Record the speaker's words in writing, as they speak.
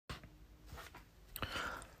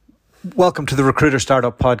Welcome to the Recruiter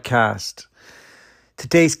Startup Podcast.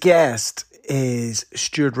 Today's guest is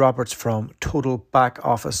Stuart Roberts from Total Back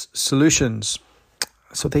Office Solutions.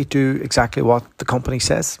 So they do exactly what the company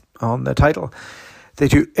says on the title. They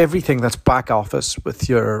do everything that's back office with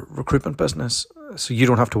your recruitment business. So you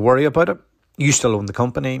don't have to worry about it. You still own the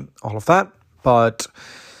company, all of that. But,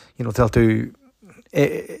 they'll do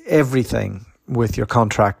everything with your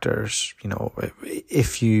contractors,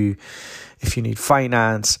 if you need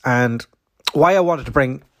finance. And why I wanted to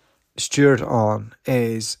bring Stuart on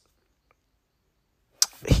is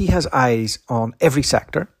he has eyes on every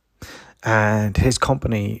sector, and his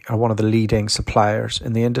company are one of the leading suppliers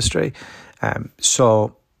in the industry.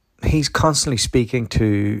 So he's constantly speaking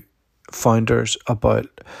to founders about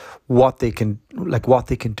what they can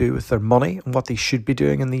do with their money and what they should be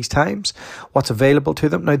doing in these times, what's available to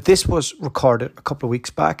them. Now, this was recorded a couple of weeks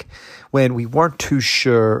back when we weren't too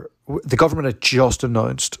sure. The government had just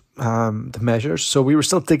announced the measures, so we were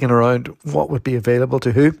still digging around what would be available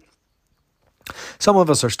to who. Some of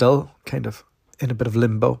us are still kind of in a bit of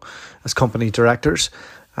limbo as company directors,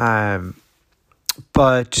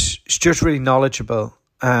 but Stuart's really knowledgeable,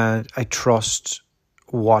 and I trust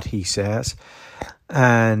what he says.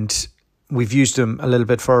 And we've used him a little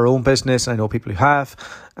bit for our own business. I know people who have,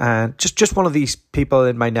 and just one of these people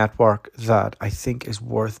in my network that I think is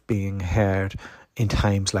worth being heard in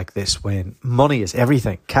times like this when money is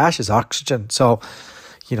everything. Cash is oxygen. So,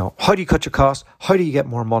 how do you cut your costs? How do you get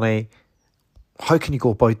more money? How can you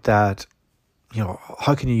go about that?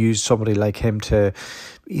 How can you use somebody like him to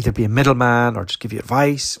either be a middleman or just give you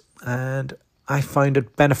advice? And I find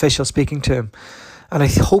it beneficial speaking to him. And I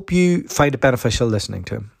hope you find it beneficial listening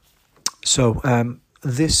to him. So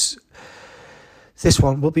this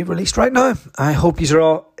one will be released right now. I hope you are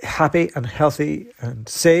all happy and healthy and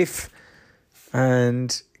safe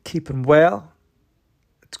and keeping well.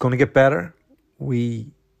 It's going to get better.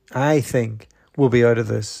 I think we'll be out of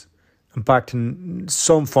this and back to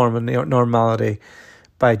some form of normality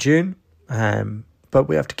by June. But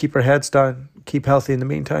we have to keep our heads down, keep healthy in the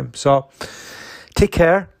meantime. So take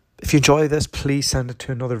care. If you enjoy this, please send it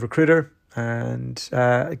to another recruiter and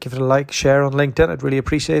give it a like, share on LinkedIn. I'd really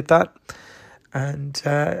appreciate that. And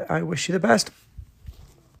I wish you the best.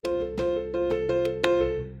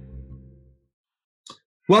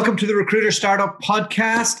 Welcome to the Recruiter Startup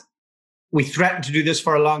Podcast. We threatened to do this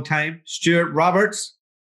for a long time. Stuart Roberts.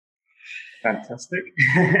 Fantastic.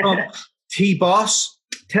 T-Boss.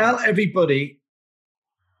 Tell everybody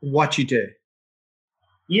what you do.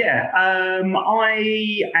 Yeah, I'm one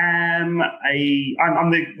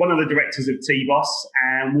of the directors of T-Boss,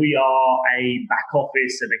 and we are a back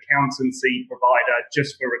office and accountancy provider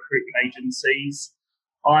just for recruitment agencies.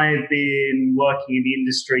 I've been working in the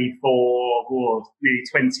industry for nearly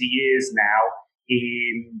 20 years now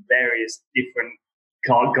in various different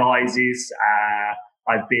guises. I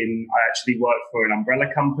actually worked for an umbrella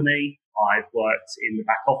company. I've worked in the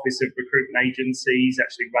back office of recruitment agencies,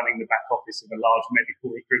 actually running the back office of a large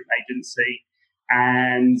medical recruitment agency.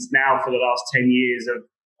 And now for the last 10 years,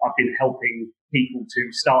 I've been helping people to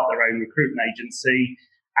start their own recruitment agency.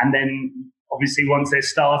 And then obviously once they're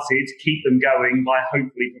started, keep them going by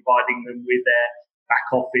hopefully providing them with their back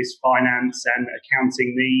office finance and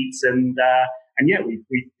accounting needs. And yeah, we've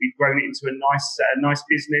grown it into a nice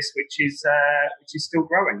business, which is still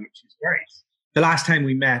growing, which is great. The last time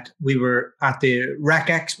we met, we were at the Rec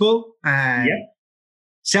Expo and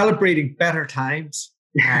celebrating better times.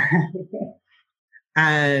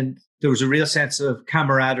 And there was a real sense of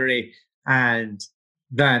camaraderie and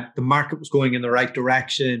that the market was going in the right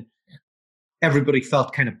direction. Everybody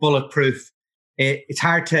felt kind of bulletproof. It's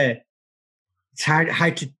hard to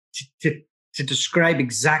describe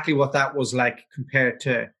exactly what that was like compared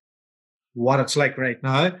to what it's like right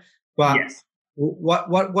now. But yes.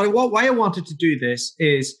 Why I wanted to do this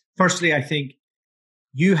is, firstly, I think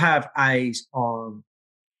you have eyes on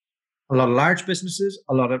a lot of large businesses,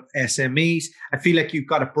 a lot of SMEs. I feel like you've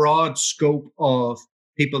got a broad scope of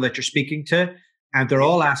people that you're speaking to, and they're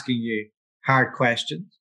all asking you hard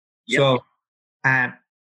questions. Yep. So I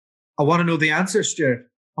want to know the answers, Stuart.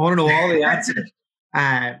 I want to know all the answers.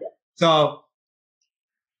 So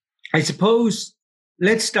I suppose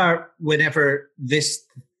let's start whenever this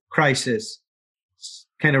crisis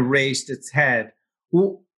kind of raised its head.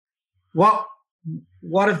 What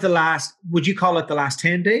of the last, would you call it the last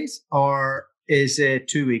 10 days or is it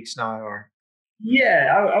 2 weeks now? Or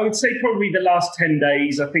Yeah, I would say probably the last 10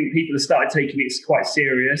 days. I think people have started taking it quite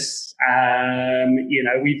serious.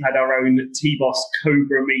 We've had our own T-Boss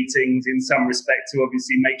Cobra meetings in some respect to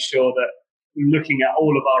obviously make sure that looking at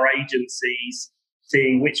all of our agencies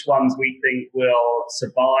seeing which ones we think will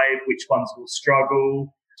survive, which ones will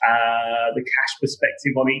struggle, the cash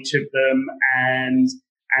perspective on each of them, and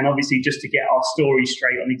obviously just to get our story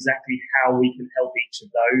straight on exactly how we can help each of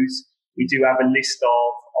those. We do have a list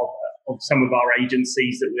of some of our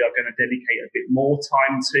agencies that we are going to dedicate a bit more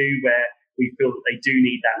time to, where we feel that they do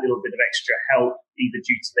need that little bit of extra help, either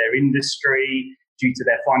due to their industry, due to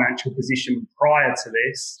their financial position prior to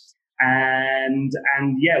this. And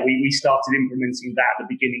yeah, we started implementing that at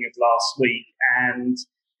the beginning of last week, and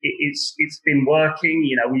it's been working.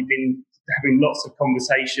 You know, we've been having lots of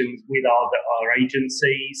conversations with our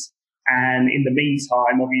agencies. And in the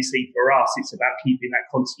meantime, obviously for us, it's about keeping that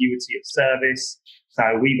continuity of service.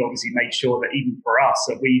 So we've obviously made sure that even for us,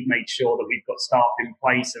 that we've made sure that we've got staff in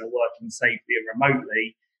place and are working safely and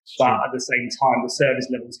remotely. But at the same time, the service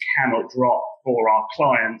levels cannot drop for our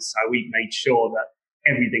clients. So we've made sure that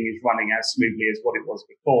everything is running as smoothly as what it was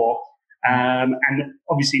before. And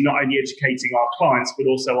obviously not only educating our clients, but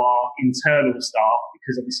also our internal staff,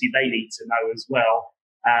 because obviously they need to know as well.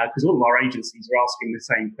 Because all of our agencies are asking the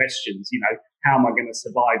same questions, you know, how am I going to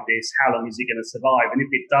survive this? How long is it going to survive? And if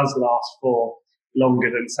it does last for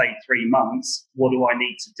longer than, say, 3 months, what do I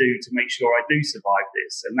need to do to make sure I do survive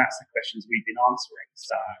this? And that's the questions we've been answering.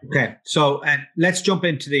 So, okay, so let's jump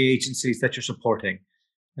into the agencies that you're supporting.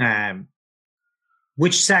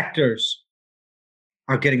 Which sectors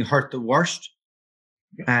are getting hurt the worst,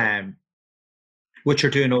 which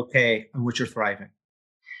are doing okay, and which are thriving?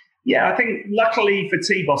 Yeah, I think luckily for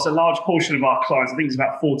TBOS, a large portion of our clients, I think it's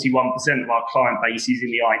about 41% of our client base is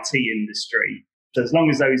in the IT industry. So as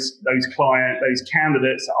long as those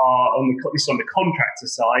candidates are on the contractor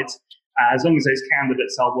side, as long as those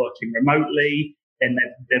candidates are working remotely, then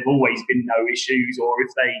there've always been no issues. Or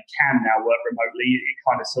if they can now work remotely, it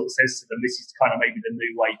kind of sort of says to them, this is kind of maybe the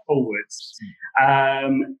new way forwards.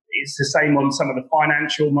 It's the same on some of the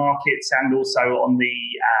financial markets, and also on the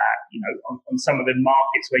on some of the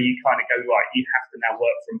markets where you kind of go, right, you have to now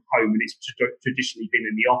work from home, and it's traditionally been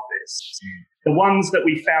in the office. The ones that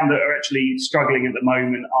we found that are actually struggling at the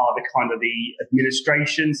moment are the kind of the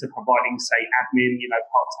administration, so providing, say, admin,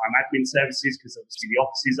 part-time admin services, because obviously the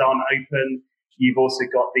offices aren't open. You've also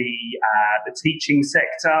got the teaching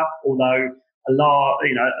sector, although a lot,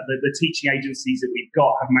 the teaching agencies that we've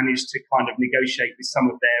got have managed to kind of negotiate with some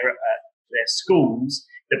of their schools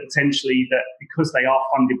that potentially, that because they are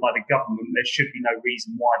funded by the government, there should be no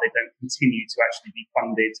reason why they don't continue to actually be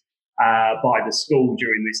funded by the school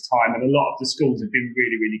during this time. And a lot of the schools have been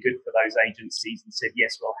really, really good for those agencies and said,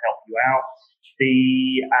 yes, we'll help you out.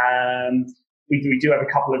 We do have a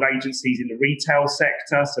couple of agencies in the retail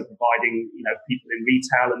sector, so providing, people in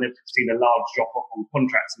retail, and they've seen a large drop off on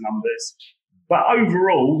contractor numbers. But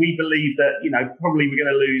overall, we believe that, probably we're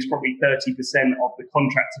going to lose probably 30% of the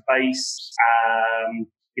contractor base,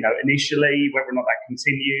 initially, whether or not that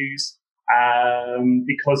continues,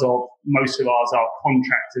 because of most of ours are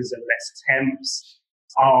contractors and less temps.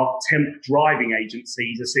 Our temp driving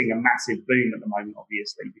agencies are seeing a massive boom at the moment,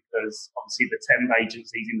 obviously, because obviously the temp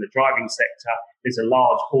agencies in the driving sector, there's a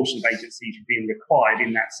large portion of agencies being required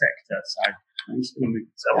in that sector. So I'm just going to move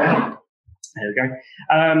this up. There we go.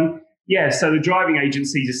 So the driving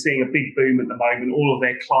agencies are seeing a big boom at the moment. All of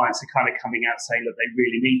their clients are kind of coming out saying that they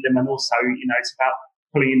really need them. And also, it's about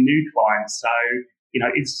pulling in new clients. So, you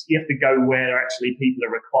have to go where actually people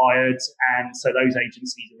are required. And so those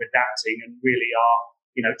agencies are adapting and really are,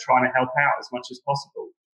 trying to help out as much as possible.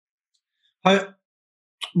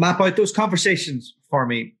 Map out those conversations for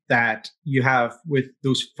me that you have with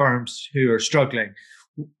those firms who are struggling.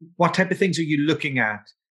 What type of things are you looking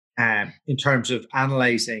at in terms of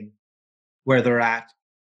analysing where they're at,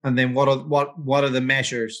 and then what are the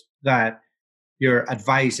measures that you're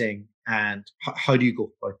advising, and how do you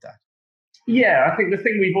go about that? Yeah, I think the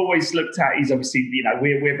thing we've always looked at is obviously,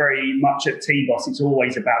 we're very much at TBOS. It's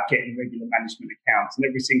always about getting regular management accounts, and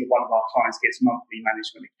every single one of our clients gets monthly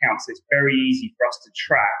management accounts. It's very easy for us to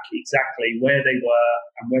track exactly where they were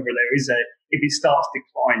and whether there is if it starts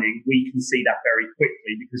declining, we can see that very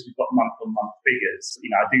quickly because we've got month-on-month figures.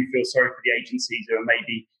 I do feel sorry for the agencies who are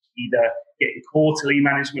maybe either getting quarterly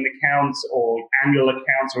management accounts or annual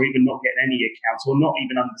accounts, or even not getting any accounts, or not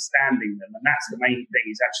even understanding them. And that's the main thing,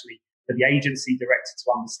 is actually for the agency director to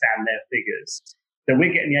understand their figures. So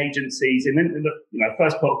we're getting the agencies, and then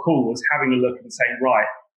first port of call was having a look and saying, right,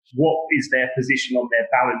 what is their position on their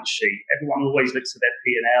balance sheet? Everyone always looks at their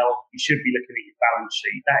P&L. You should be looking at your balance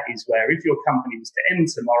sheet. That is where, if your company was to end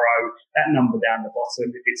tomorrow, that number down the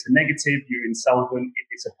bottom, if it's a negative, you're insolvent. If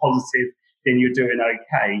it's a positive, then you're doing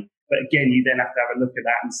okay. But again, you then have to have a look at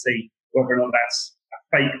that and see whether or not that's a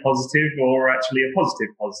fake positive or actually a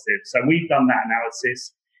positive positive. So we've done that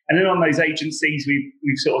analysis. And then on those agencies,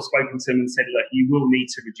 we've sort of spoken to them and said, look, you will need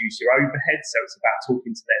to reduce your overhead. So it's about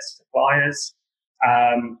talking to their suppliers.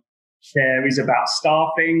 There is about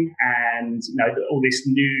staffing and, all this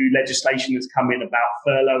new legislation that's come in about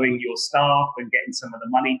furloughing your staff and getting some of the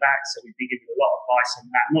money back. So we've been giving a lot of advice on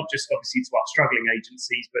that, not just obviously to our struggling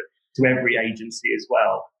agencies, but to every agency as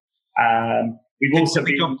well. We've also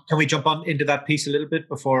can we jump on into that piece a little bit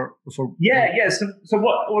before? Yeah. So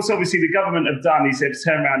what also obviously the government have done is they've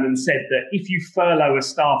turned around and said that if you furlough a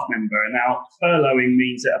staff member, and now furloughing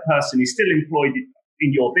means that a person is still employed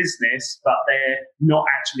in your business, but they're not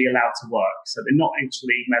actually allowed to work. So they're not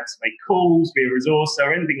actually allowed to make calls, be a resource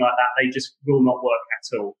or anything like that. They just will not work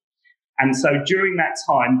at all. And so during that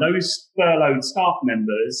time, those furloughed staff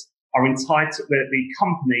members are entitled, the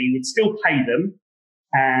company would still pay them,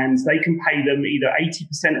 and they can pay them either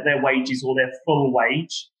 80% of their wages or their full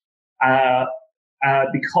wage,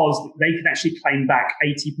 because they can actually claim back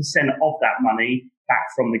 80% of that money back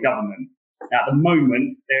from the government. Now, at the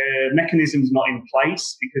moment, the mechanism's not in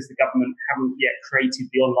place because the government haven't yet created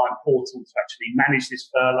the online portal to actually manage this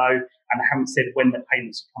furlough, and they haven't said when the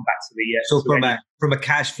payments will come back to the. So from a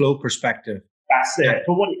cash flow perspective, that's it. Yeah.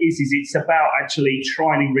 But what it is it's about actually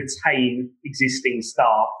trying to retain existing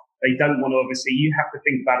staff. They don't want to, obviously, you have to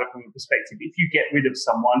think about it from a perspective. If you get rid of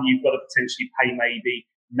someone, you've got to potentially pay maybe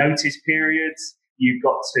notice periods. You've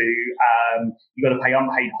got to pay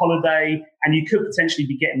unpaid holiday, and you could potentially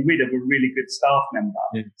be getting rid of a really good staff member.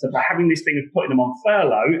 Yeah. So by having this thing of putting them on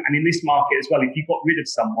furlough, and in this market as well, if you got rid of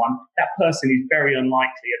someone, that person is very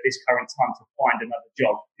unlikely at this current time to find another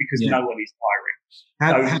job because no one is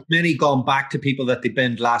hiring. Have many gone back to people that they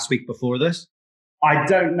binned last week before this? I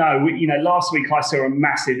don't know. Last week I saw a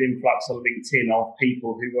massive influx on LinkedIn of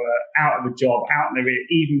people who were out of a job, out in the rear,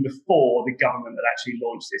 even before the government had actually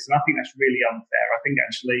launched this. And I think that's really unfair. I think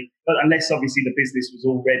actually, but unless obviously the business was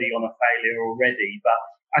already on a failure already, but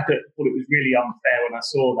I thought it was really unfair when I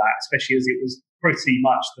saw that, especially as it was pretty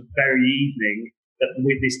much the very evening that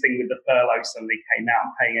with this thing with the furlough suddenly came out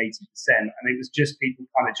and paying 80%. And it was just people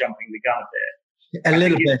kind of jumping the gun a bit. A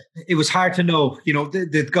little bit. It was hard to know.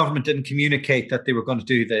 The government didn't communicate that they were going to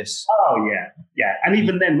do this. Oh yeah. And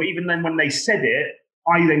even then, when they said it,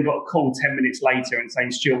 I then got a call 10 minutes later and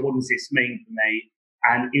saying, "Stuart, what does this mean for me?"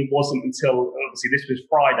 And it wasn't until, obviously, this was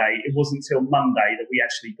Friday. It wasn't until Monday that we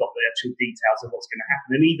actually got the actual details of what's going to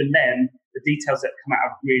happen. And even then, the details that come out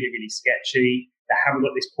are really, really sketchy. They haven't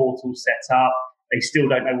got this portal set up. They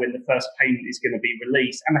still don't know when the first payment is going to be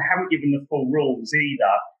released, and they haven't given the full rules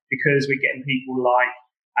either. Because we're getting people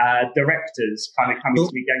like directors kind of coming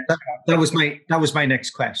to me going. That was my next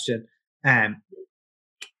question. The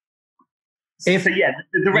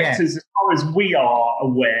directors, as far as we are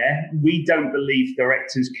aware, we don't believe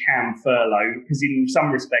directors can furlough because in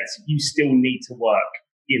some respects you still need to work.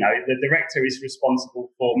 The director is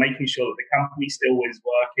responsible for making sure that the company still is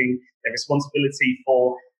working. Their responsibility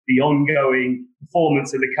for the ongoing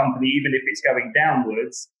performance of the company, even if it's going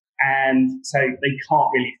downwards. And so they can't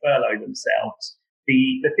really furlough themselves.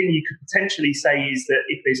 The thing you could potentially say is that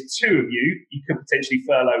if there's two of you, you could potentially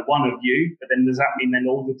furlough one of you, but then does that mean then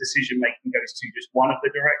all the decision making goes to just one of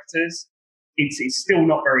the directors? It's still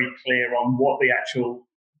not very clear on what the actual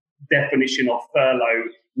definition of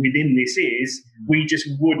furlough within this is. We just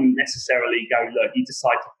wouldn't necessarily go, look, you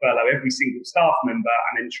decide to furlough every single staff member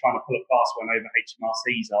and then trying to pull a fast one over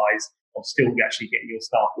HMRC's eyes of still actually getting your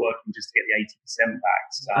staff working just to get the 80% back.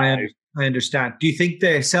 So, I understand. Do you think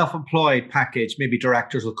the self-employed package, maybe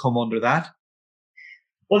directors will come under that?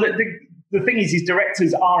 Well, the thing is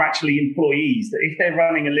directors are actually employees. That if they're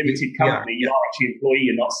running a limited company, you are actually an employee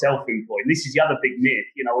and not self-employed. And this is the other big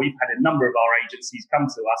myth. We've had a number of our agencies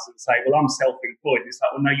come to us and say, well, I'm self-employed. It's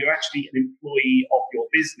like, well, no, you're actually an employee of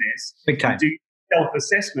your business. Okay. You do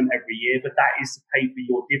self-assessment every year, but that is to pay for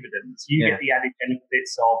your dividends. You get the added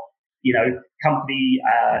benefits of company,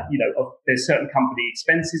 there's certain company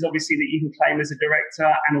expenses, obviously, that you can claim as a director,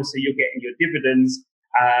 and also you're getting your dividends,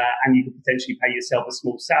 and you can potentially pay yourself a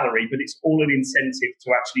small salary, but it's all an incentive to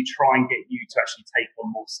actually try and get you to actually take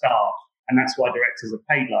on more staff. And that's why directors are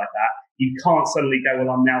paid like that. You can't suddenly go, well,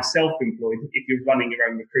 I'm now self-employed if you're running your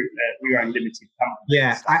own your own limited company.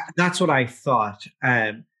 Yeah, that's what I thought.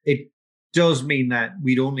 It does mean that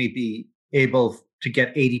we'd only be able to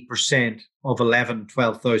get 80% of 11,000,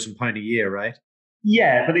 12,000 pound a year, right?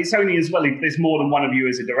 Yeah, but it's only as well if there's more than one of you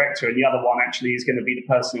as a director, and the other one actually is going to be the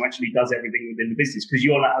person who actually does everything within the business, because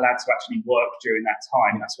you're not allowed to actually work during that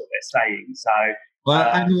time. That's what they're saying. So, well,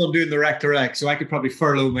 I'm the one doing the Rec Direct, so I could probably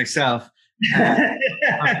furlough myself.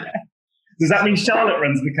 Does that mean Charlotte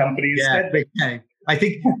runs the company instead? Yeah, big time.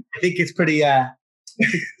 think it's pretty.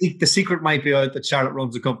 The secret might be out that Charlotte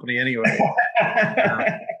runs a company anyway.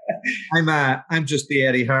 I'm just the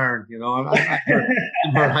Eddie Hearn, I'm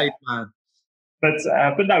her hype man. But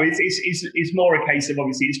no, it's more a case of,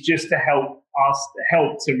 obviously it's just to help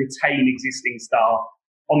to retain existing staff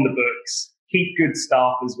on the books, keep good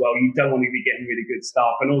staff as well. You don't want to be getting rid of good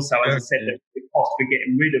staff, and also, as I said, the cost for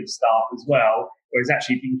getting rid of staff as well. Whereas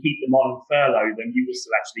actually, if you can keep them on and furlough them, you will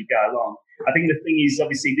still actually go along. I think the thing is,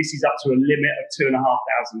 obviously, this is up to a limit of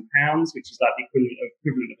 £2,500, which is like the equivalent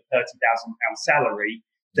of a £30,000 salary.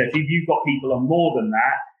 So if you've got people on more than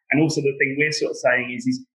that, and also the thing we're sort of saying is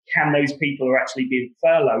can those people who are actually being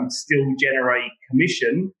furloughed still generate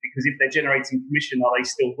commission? Because if they're generating commission, are they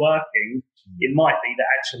still working? It might be that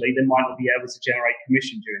actually they might not be able to generate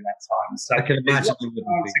commission during that time. So I can imagine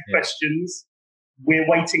answer questions. We're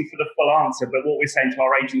waiting for the full answer, but what we're saying to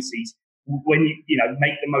our agencies, when you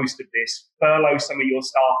make the most of this, furlough some of your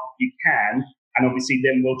staff if you can, and obviously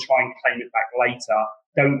then we'll try and claim it back later.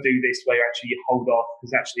 Don't do this where actually you hold off,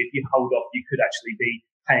 because actually if you hold off, you could actually be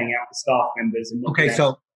paying out the staff members. And okay,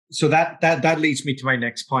 so that leads me to my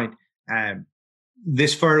next point.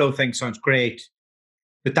 This furlough thing sounds great,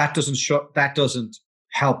 but that doesn't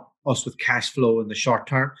help us with cash flow in the short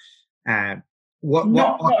term. Cash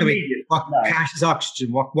is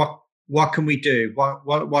oxygen. What can we do?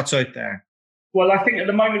 What's out there? Well, I think at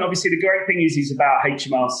the moment, obviously, the great thing is about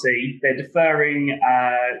HMRC. They're deferring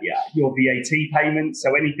your VAT payments.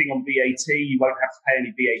 So anything on VAT, you won't have to pay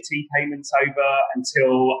any VAT payments over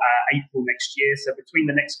until April next year. So between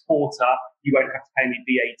the next quarter, you won't have to pay any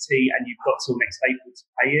VAT, and you've got till next April to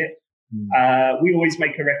pay it. We always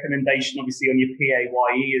make a recommendation, obviously, on your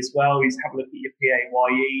PAYE as well, is have a look at your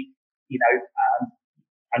PAYE.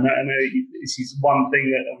 I know this is one thing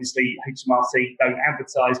that obviously HMRC don't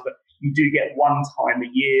advertise, but you do get one time a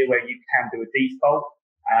year where you can do a default.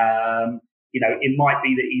 It might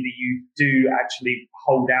be that either you do actually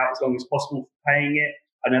hold out as long as possible for paying it.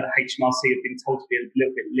 I know that HMRC have been told to be a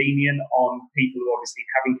little bit lenient on people who are obviously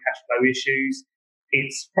having cash flow issues.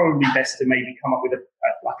 It's probably best to maybe come up with a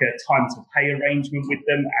time to pay arrangement with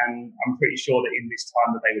them, and I'm pretty sure that in this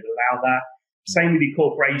time that they would allow that. Same with the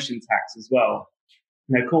corporation tax as well.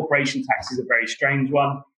 Corporation tax is a very strange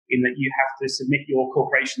one in that you have to submit your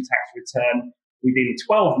corporation tax return within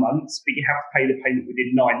 12 months, but you have to pay the payment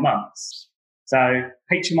within 9 months. So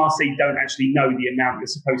HMRC don't actually know the amount you're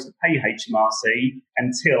supposed to pay HMRC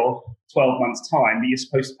until 12 months' time, but you're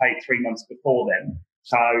supposed to pay it 3 months before then.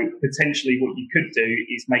 So potentially what you could do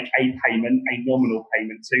is make a nominal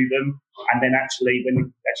payment to them. And then actually, when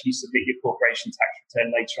you actually submit your corporation tax return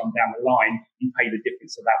later on down the line, you pay the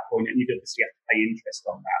difference at that point, and you'd obviously have to pay interest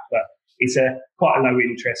on that. But it's quite a low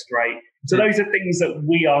interest rate. So those are things that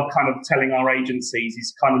we are kind of telling our agencies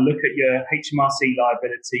is kind of look at your HMRC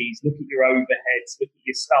liabilities, look at your overheads, look at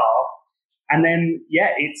your staff. And then,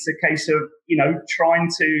 it's a case of, trying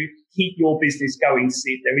to keep your business going,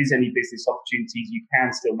 see if there is any business opportunities you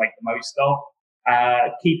can still make the most of.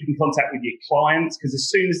 Keep in contact with your clients, because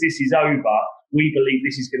as soon as this is over, we believe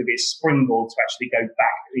this is going to be a springboard to actually go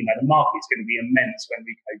back. The market's going to be immense when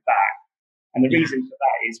we go back. And the reason for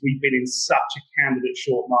that is we've been in such a candidate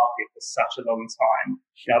short market for such a long time.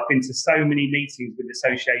 I've been to so many meetings with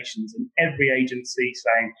associations and every agency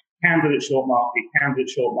saying candidate short market,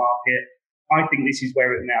 candidate short market. I think this is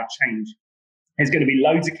where it will now change. There's going to be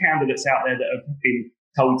loads of candidates out there that have been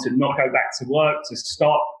told to not go back to work, to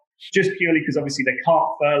stop, just purely because obviously they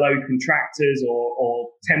can't furlough contractors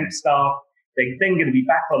or temp staff. They're then going to be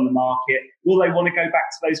back on the market. Will they want to go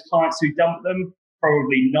back to those clients who dumped them?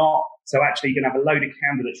 Probably not. So actually you're going to have a load of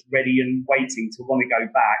candidates ready and waiting to want to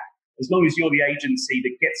go back. As long as you're the agency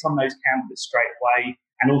that gets on those candidates straight away,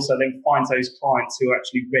 and also then finds those clients who are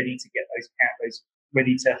actually ready to get those candidates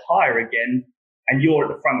ready to hire again, and you're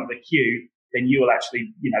at the front of the queue, then you will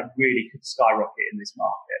actually, really could skyrocket in this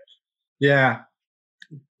market. Yeah.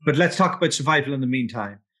 But let's talk about survival in the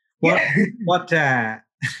meantime. What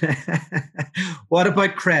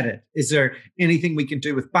about credit? Is there anything we can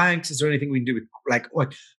do with banks? Is there anything we can do with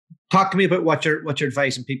talk to me about what you're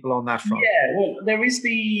advising people on that front. Yeah, well, there is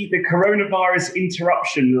the coronavirus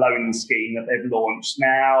interruption loan scheme that they've launched.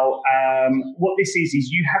 Now, what this is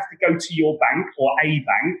you have to go to your bank or a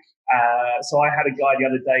bank. So I had a guy the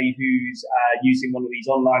other day who's using one of these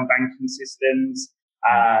online banking systems,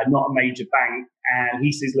 not a major bank. And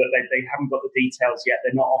he says, look, they haven't got the details yet.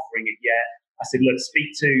 They're not offering it yet. I said, look,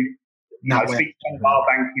 speak to one of our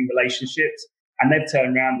banking relationships. And they've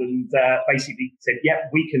turned around and basically said, yep,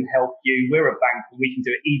 we can help you. We're a bank and we can do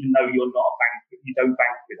it even though you're not a bank, you don't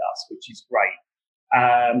bank with us, which is great.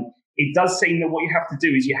 it does seem that what you have to do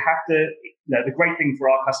is you have to, the great thing for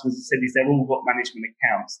our customers, as I said, is they've all got management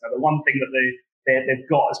accounts. Now, the one thing that they've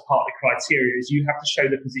got as part of the criteria is you have to show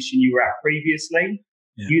the position you were at previously.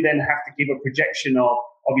 Yeah. You then have to give a projection of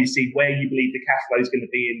obviously where you believe the cash flow is going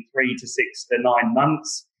to be in 3 to 6 to 9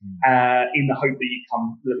 months, in the hope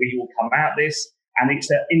that we will come out this. And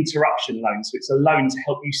it's an interruption loan. So it's a loan to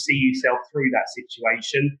help you see yourself through that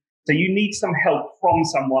situation. So you need some help from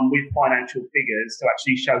someone with financial figures to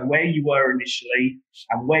actually show where you were initially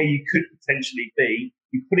and where you could potentially be.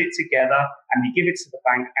 You put it together and you give it to the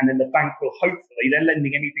bank, and then the bank will hopefully, they're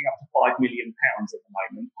lending anything up to £5 million at the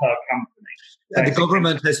moment per company. And the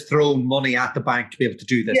government has thrown money at the bank to be able to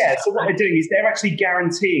do this. Yeah, so what they're doing is they're actually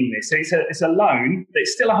guaranteeing this. So it's a loan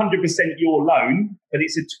that's still 100% your loan, but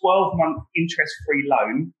it's a 12-month interest-free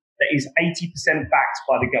loan that is 80% backed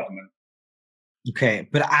by the government. Okay,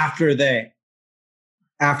 but after the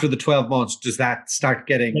 12 months, does that start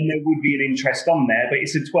getting... And there would be an interest on there, but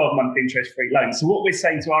it's a 12-month interest-free loan. So what we're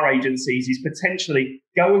saying to our agencies is potentially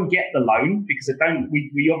go and get the loan, because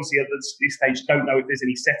we obviously at this stage don't know if there's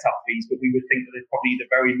any setup fees, but we would think that there's probably either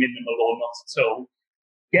very minimal or not at all.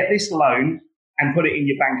 Get this loan and put it in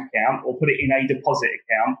your bank account or put it in a deposit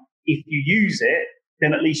account. If you use it,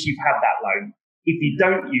 then at least you've had that loan. If you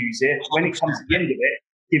don't use it, when it comes to the end of it,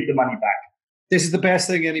 give the money back. This is the best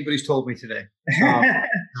thing anybody's told me today.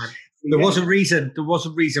 There was a reason. There was a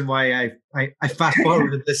reason why I fast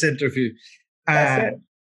forwarded this interview. That's it.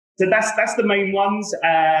 So that's the main ones.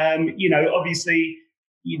 Obviously,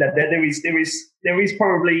 there is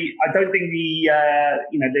probably. I don't think the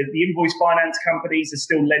invoice finance companies are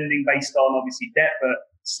still lending based on obviously debt, but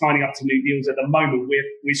signing up to new deals at the moment.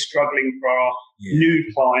 We're struggling for our new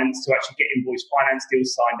clients to actually get invoice finance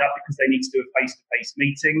deals signed up because they need to do a face-to-face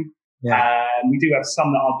meeting. Yeah. We do have some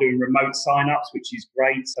that are doing remote sign-ups, which is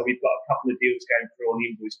great. So we've got a couple of deals going through on the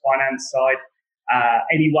invoice finance side.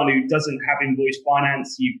 Anyone who doesn't have invoice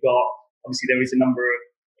finance, you've got, obviously there is a number of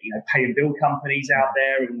pay and bill companies out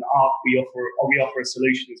there, and we offer a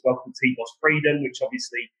solution as well called TBOS Freedom, which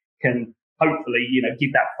obviously can hopefully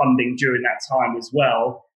give that funding during that time as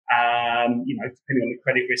well. Depending on the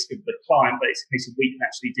credit risk of the client, but it's a case of we can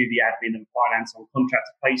actually do the admin and finance on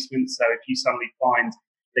contractor placement. So if you suddenly find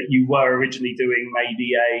that you were originally doing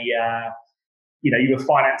maybe you were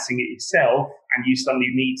financing it yourself and you suddenly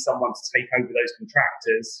need someone to take over those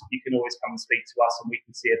contractors, you can always come and speak to us and we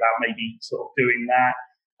can see about maybe sort of doing that.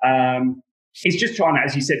 It's just trying to,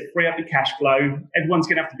 as you said, free up your cash flow. Everyone's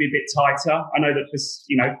going to have to be a bit tighter. I know that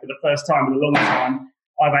for the first time in a long time,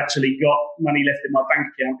 I've actually got money left in my bank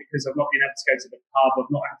account because I've not been able to go to the pub.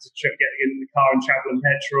 I've not had to get in the car and travel and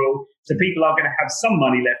petrol. So people are going to have some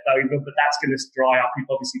money left over, but that's going to dry up if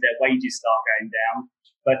obviously their wages start going down.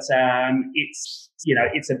 But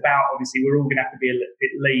it's about, obviously, we're all going to have to be a little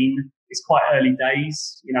bit lean. It's quite early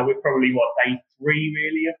days. We're probably, day 3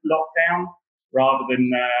 really of lockdown, rather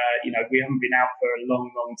than, we haven't been out for a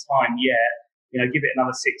long, long time yet. Give it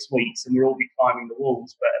another 6 weeks and we'll all be climbing the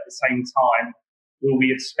walls. But at the same time, will we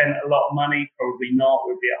have spent a lot of money? Probably not.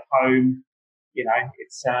 We'll be at home.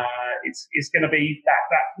 It's going to be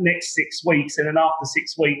that next 6 weeks, and then after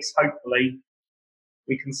 6 weeks, hopefully,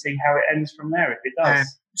 we can see how it ends from there. If it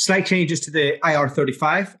does, slight changes to the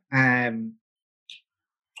IR35.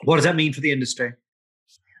 What does that mean for the industry?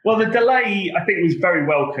 Well, the delay, I think, was very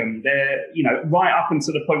welcome. Right up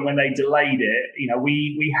until the point when they delayed it,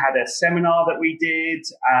 we had a seminar that we did.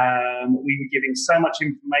 We were giving so much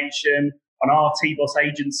information on our TBOS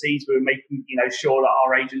agencies. We were making, sure that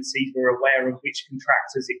our agencies were aware of which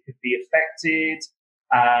contractors it could be affected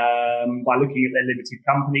by looking at their limited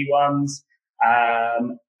company ones.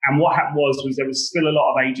 And what happened was there was still a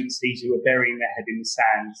lot of agencies who were burying their head in the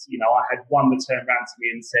sand. I had one that turned around to me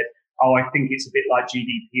and said, "Oh, I think it's a bit like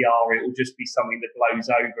GDPR. It will just be something that blows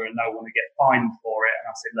over and no one will get fined for it." And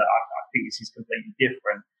I said, "Look, I think this is completely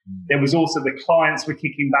different." There was also the clients were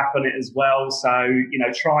kicking back on it as well. So,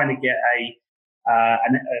 trying to get a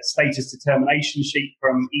status determination sheet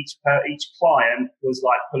from each client was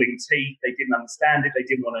like pulling teeth. They didn't understand it. They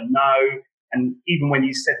didn't want to know. And even when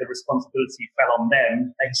you said the responsibility fell on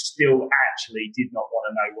them, they still actually did not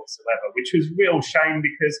want to know whatsoever, which was a real shame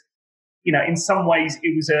because, in some ways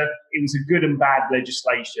it was a good and bad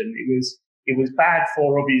legislation. It was bad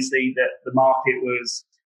for obviously that the market was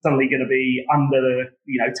suddenly going to be under,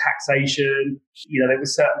 taxation. There were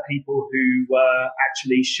certain people who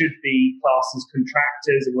actually should be classed as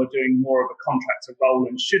contractors and were doing more of a contractor role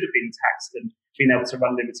and should have been taxed and been able to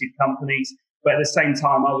run limited companies. But at the same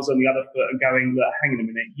time, I was on the other foot and going, look, hang on a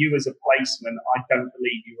minute, you as a placement, I don't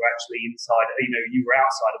believe you were actually inside, you were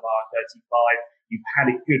outside of R35. You've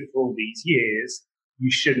had it good for all these years. you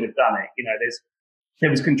shouldn't have done it. There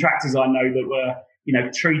was contractors I know that were,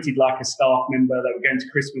 treated like a staff member. They were going to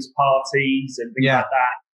Christmas parties and things like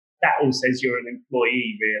that. That all says you're an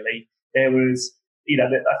employee, really. There was,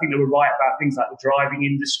 I think they were right about things like the driving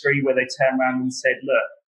industry, where they turned around and said, look,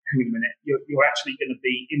 hang on a minute, you're actually going to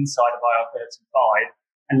be inside of IR35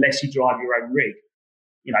 unless you drive your own rig.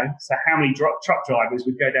 So how many truck drivers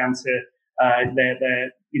would go down to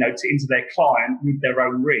into their client with their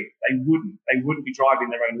own rig? They wouldn't be driving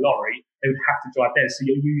their own lorry. They would have to drive theirs. So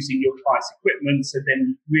you're using your client's equipment. So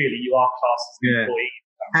then really you are classed as an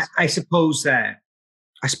employee.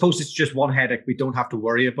 I suppose it's just one headache we don't have to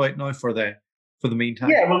worry about now for the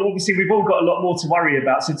meantime. Yeah, well, obviously we've all got a lot more to worry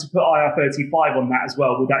about. So to put IR35 on that as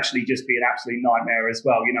well would actually just be an absolute nightmare as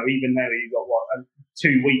well. Even though you've got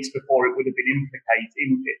 2 weeks before it would have been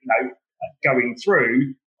going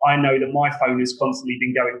through. I know that my phone has constantly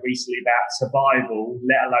been going recently about survival,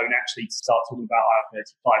 let alone actually to start talking about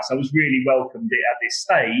IR35. So I was really welcomed it at this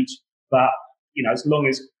stage. But, as long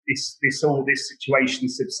as this situation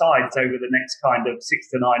subsides over the next kind of 6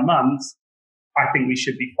 to 9 months, I think we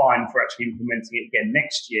should be fine for actually implementing it again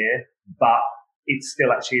next year. But it's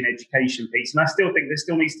still actually an education piece. And I still think there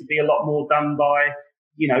still needs to be a lot more done by,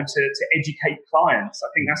 to educate clients. I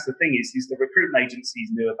think that's the thing is the recruitment agencies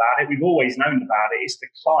knew about it. We've always known about it. It's the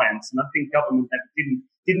clients. And I think government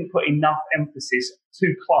didn't put enough emphasis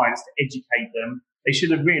to clients to educate them. They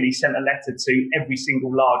should have really sent a letter to every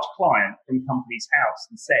single large client from Companies House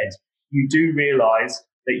and said, you do realise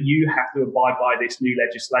that you have to abide by this new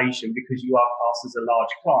legislation because you are classed as a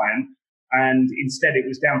large client. And instead it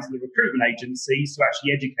was down to the recruitment agencies to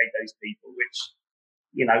actually educate those people, which,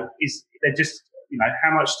 they're just,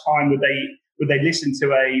 how much time would they listen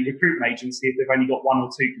to a recruitment agency if they've only got 1 or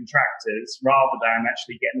 2 contractors rather than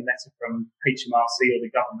actually getting a letter from HMRC or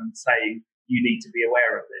the government saying you need to be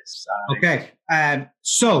aware of this. Okay.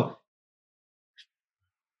 So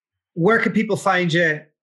where can people find you?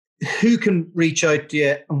 Who can reach out to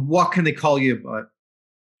you and what can they call you about?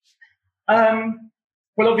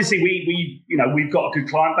 Well, obviously we've got a good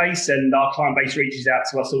client base and our client base reaches out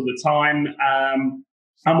to us all the time.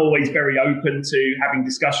 I'm always very open to having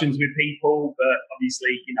discussions with people, but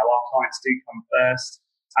obviously, our clients do come first.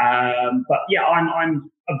 But yeah,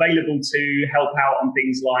 I'm available to help out on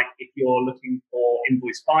things like if you're looking for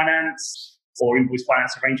invoice finance or invoice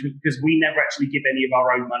finance arrangement, because we never actually give any of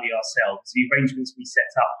our own money ourselves. The arrangements we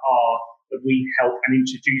set up are that we help and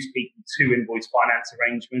introduce people to invoice finance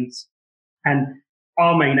arrangements. And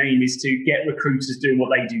our main aim is to get recruiters doing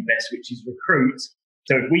what they do best, which is recruit.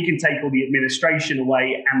 So if we can take all the administration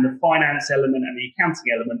away and the finance element and the accounting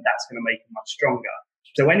element, that's going to make it much stronger.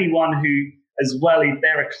 So anyone who, as well, if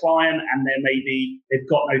they're a client and they've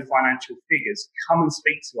got no financial figures, come and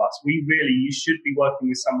speak to us. You should be working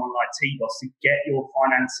with someone like TBOS to get your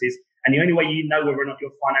finances. And the only way you know whether or not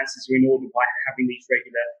your finances are in order by having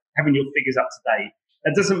your figures up to date.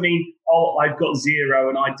 That doesn't mean, I've got zero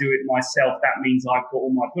and I do it myself. That means I've got all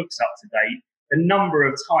my books up to date. The number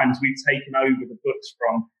of times we've taken over the books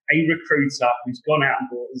from a recruiter who's gone out and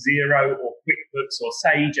bought Xero or QuickBooks or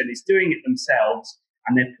Sage and is doing it themselves,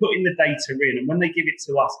 and they're putting the data in, and when they give it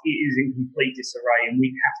to us, it is in complete disarray and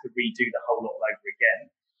we have to redo the whole lot all over again.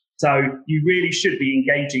 So you really should be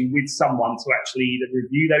engaging with someone to actually either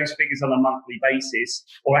review those figures on a monthly basis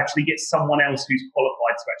or actually get someone else who's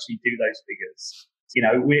qualified to actually do those figures.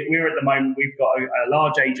 We're at the moment, we've got a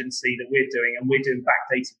large agency that we're doing, and we're doing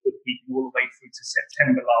backdated bookkeeping all the way through to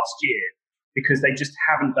September last year because they just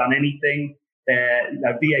haven't done anything. Their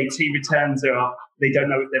VAT returns they don't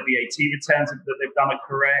know if their VAT returns that they've done are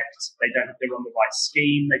correct. They don't know if they're on the right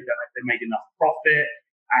scheme. They don't know if they made enough profit.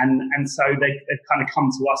 And so they've kind of come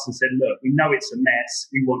to us and said, look, we know it's a mess.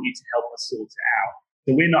 We want you to help us sort it out.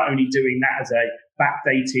 So we're not only doing that as a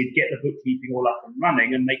backdated, get the bookkeeping all up and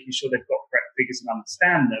running and making sure they've got correct figures and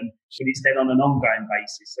understand them, but it's then on an ongoing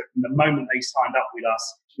basis. So from the moment they signed up with us,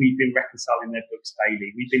 we've been reconciling their books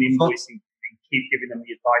daily. We've been invoicing and keep giving them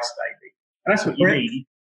the advice daily. And that's what you need.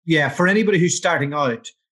 Yeah, for anybody who's starting out,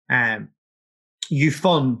 you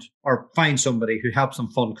fund or find somebody who helps them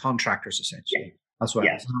fund contractors, essentially. Yeah. That's what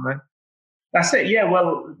it is, right? That's it. Yeah.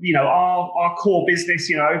 Well, our core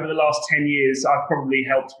business, over the last 10 years, I've probably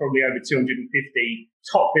helped over 250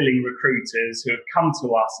 top billing recruiters who have come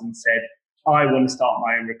to us and said, I want to start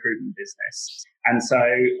my own recruitment business. And so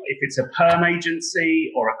if it's a perm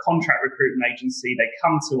agency or a contract recruitment agency, they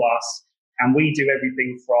come to us and we do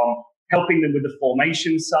everything from helping them with the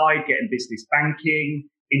formation side, getting business banking,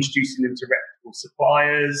 introducing them to reputable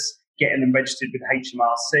suppliers, getting them registered with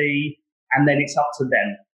HMRC, and then it's up to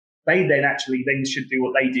them. they then actually then should do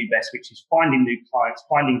what they do best, which is finding new clients,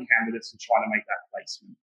 finding candidates and trying to make that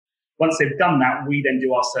placement. Once they've done that, we then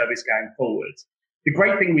do our service going forward. The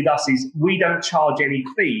great thing with us is we don't charge any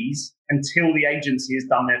fees until the agency has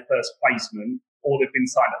done their first placement or they've been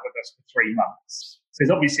signed up with us for 3 months.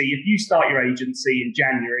 Because obviously, if you start your agency in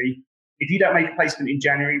January, if you don't make a placement in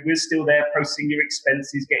January, we're still there processing your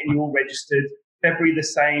expenses, getting you all registered. February the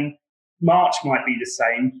same, March might be the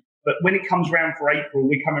same. But when it comes around for April,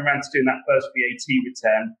 we're coming around to doing that first VAT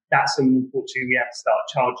return. That's when, unfortunately, we have to start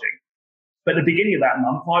charging. But at the beginning of that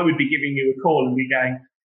month, I would be giving you a call and be going,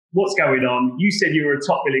 what's going on? You said you were a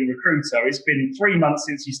top billing recruiter. It's been 3 months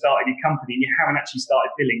since you started your company and you haven't actually started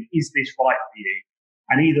billing. Is this right for you?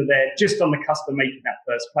 And either they're just on the cusp of making that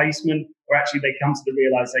first placement, or actually they come to the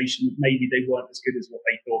realization that maybe they weren't as good as what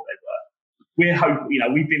they thought they were.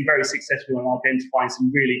 We've been very successful in identifying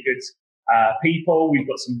some really good people. We've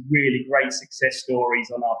got some really great success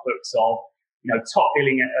stories on our books of, top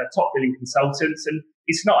billing consultants. And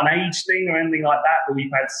it's not an age thing or anything like that, but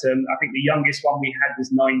we've had some, I think the youngest one we had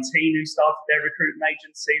was 19 who started their recruitment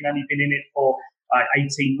agency and only been in it for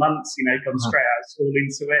 18 months, gone straight out of school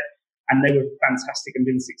into it. And they were fantastic and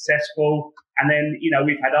been successful. And then,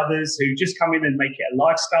 we've had others who just come in and make it a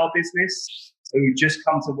lifestyle business, who just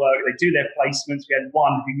come to work. They do their placements. We had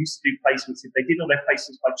one who used to do placements. If they did all their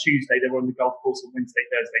placements by Tuesday, they were on the golf course on Wednesday,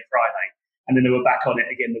 Thursday, Friday. And then they were back on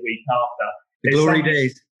it again the week after. The glory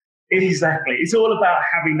days. Exactly. It's all about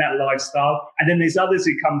having that lifestyle. And then there's others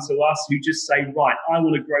who come to us who just say, right, I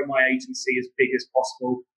want to grow my agency as big as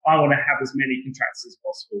possible. I want to have as many contractors as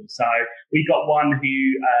possible. So we got one who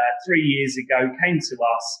 3 years ago came to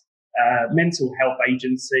us, mental health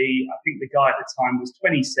agency. I think the guy at the time was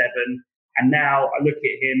 27. And now I look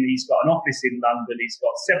at him, he's got an office in London. He's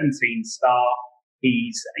got 17 staff.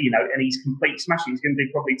 He's, and he's complete smashing. He's going to do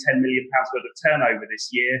probably £10 million worth of turnover this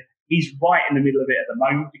year. He's right in the middle of it at the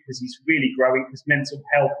moment because he's really growing, because mental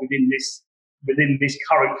health within this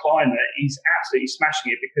current climate, he's absolutely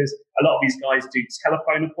smashing it, because a lot of these guys do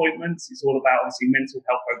telephone appointments. It's all about obviously mental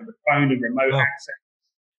health over the phone and remote access.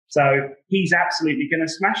 So he's absolutely going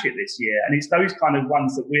to smash it this year. And it's those kind of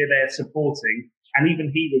ones that we're there supporting. And even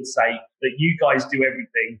he would say that you guys do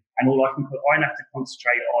everything, and all I have to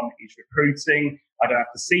concentrate on is recruiting. I don't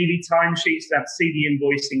have to see the timesheets, I don't have to see the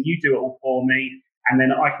invoicing. You do it all for me. And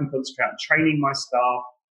then I can concentrate on training my staff,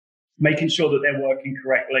 making sure that they're working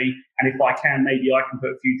correctly. And if I can, maybe I can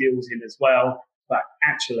put a few deals in as well. But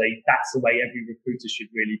actually, that's the way every recruiter should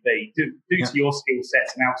really be. Do to your skill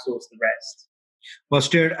sets and outsource the rest. Well,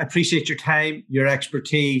 Stuart, I appreciate your time, your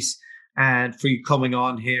expertise, and for you coming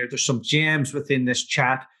on here. There's some gems within this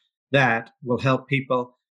chat that will help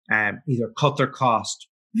people either cut their cost,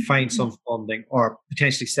 find some funding, or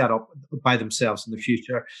potentially set up by themselves in the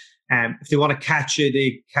future. If they want to catch you,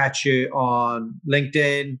 they catch you on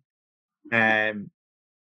LinkedIn.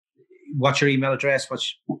 What's your email address?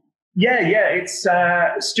 It's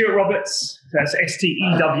Stuart Roberts. That's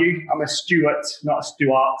STEW. I'm a Stuart, not a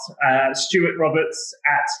Stuart. Stuart Roberts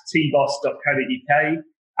at tboss.co.uk.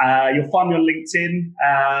 You'll find me on LinkedIn.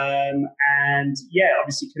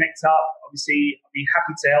 Obviously connect up. Obviously, I'll be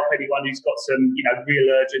happy to help anyone who's got some, real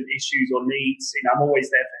urgent issues or needs. I'm always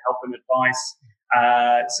there for help and advice.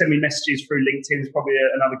 Send me messages through LinkedIn is probably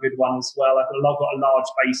another good one as well. I've got a large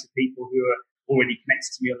base of people who are already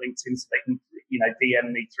connected to me on LinkedIn, so they can,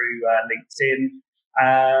 DM me through LinkedIn.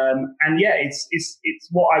 It's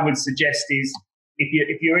what I would suggest is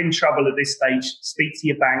if you're in trouble at this stage, speak to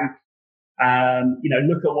your bank.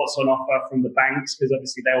 Look at what's on offer from the banks, because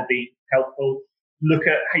obviously they'll be helpful. Look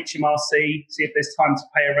at HMRC, see if there's time to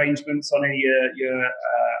pay arrangements on any of your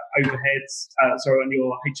overheads, on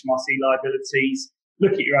your HMRC liabilities.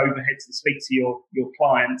 Look at your overheads and speak to your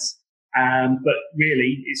clients. But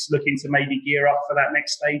really, it's looking to maybe gear up for that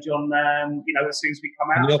next stage on, as soon as we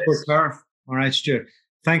come out of this. All right, Stuart.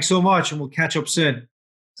 Thanks so much, and we'll catch up soon.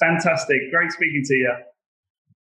 Fantastic. Great speaking to you.